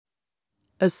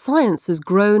As science has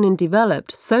grown and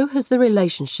developed, so has the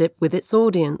relationship with its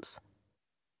audience.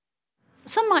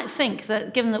 Some might think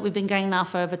that, given that we've been going now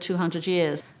for over 200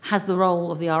 years, has the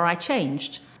role of the RI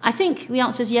changed? I think the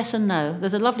answer is yes and no.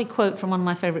 There's a lovely quote from one of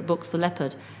my favourite books, The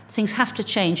Leopard. Things have to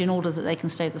change in order that they can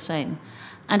stay the same.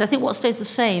 And I think what stays the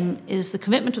same is the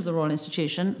commitment of the Royal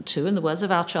Institution to, in the words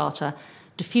of our charter,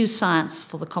 diffuse science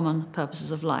for the common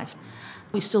purposes of life.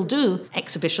 We still do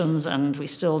exhibitions and we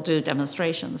still do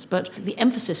demonstrations, but the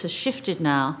emphasis has shifted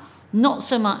now not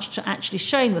so much to actually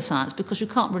showing the science, because you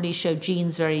can't really show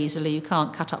genes very easily, you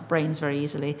can't cut up brains very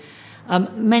easily.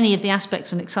 Many of the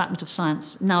aspects and excitement of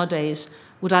science nowadays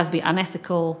would either be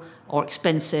unethical or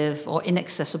expensive or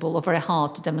inaccessible or very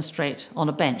hard to demonstrate on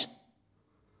a bench.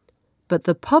 But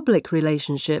the public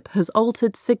relationship has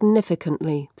altered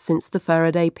significantly since the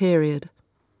Faraday period.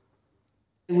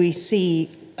 We see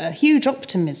a huge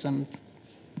optimism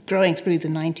growing through the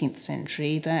 19th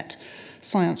century that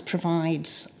science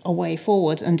provides a way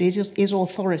forward and it is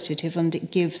authoritative and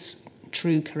it gives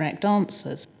true, correct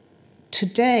answers.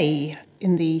 Today,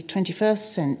 in the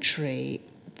 21st century,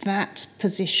 that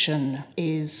position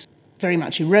is very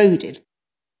much eroded.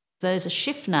 There's a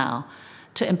shift now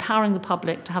to empowering the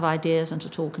public to have ideas and to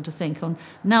talk and to think. And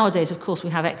nowadays, of course, we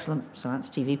have excellent science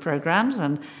TV programmes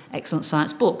and excellent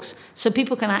science books, so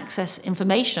people can access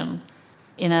information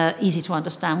in an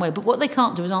easy-to-understand way. But what they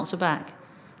can't do is answer back.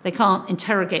 They can't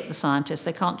interrogate the scientists.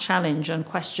 They can't challenge and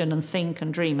question and think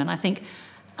and dream. And I think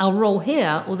our role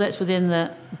here, although it's within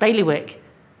the bailiwick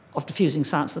of diffusing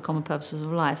science for the common purposes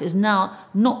of life, is now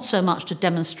not so much to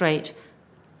demonstrate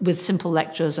with simple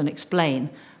lectures and explain,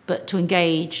 but to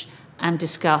engage and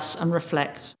discuss and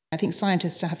reflect. I think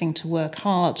scientists are having to work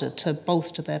harder to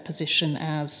bolster their position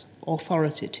as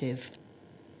authoritative.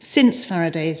 Since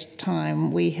Faraday's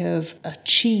time, we have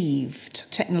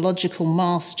achieved technological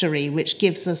mastery, which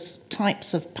gives us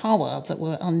types of power that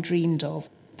were undreamed of.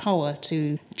 Power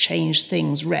to change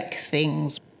things, wreck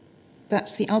things.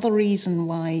 That's the other reason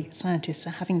why scientists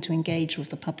are having to engage with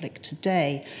the public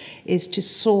today, is to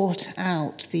sort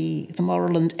out the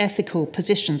moral and ethical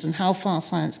positions and how far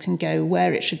science can go,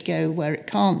 where it should go, where it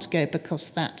can't go, because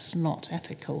that's not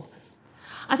ethical.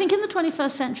 I think in the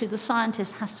 21st century, the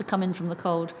scientist has to come in from the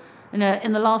cold. In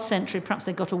the last century, perhaps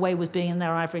they got away with being in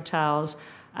their ivory towers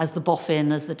as the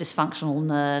boffin, as the dysfunctional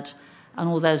nerd, and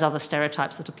all those other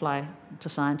stereotypes that apply to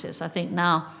scientists. I think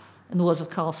now, in the words of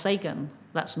Carl Sagan,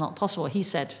 that's not possible. He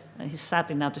said, and he's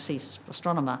sadly now deceased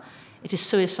astronomer, it is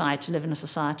suicide to live in a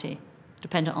society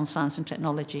dependent on science and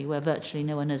technology where virtually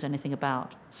no one knows anything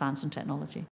about science and technology.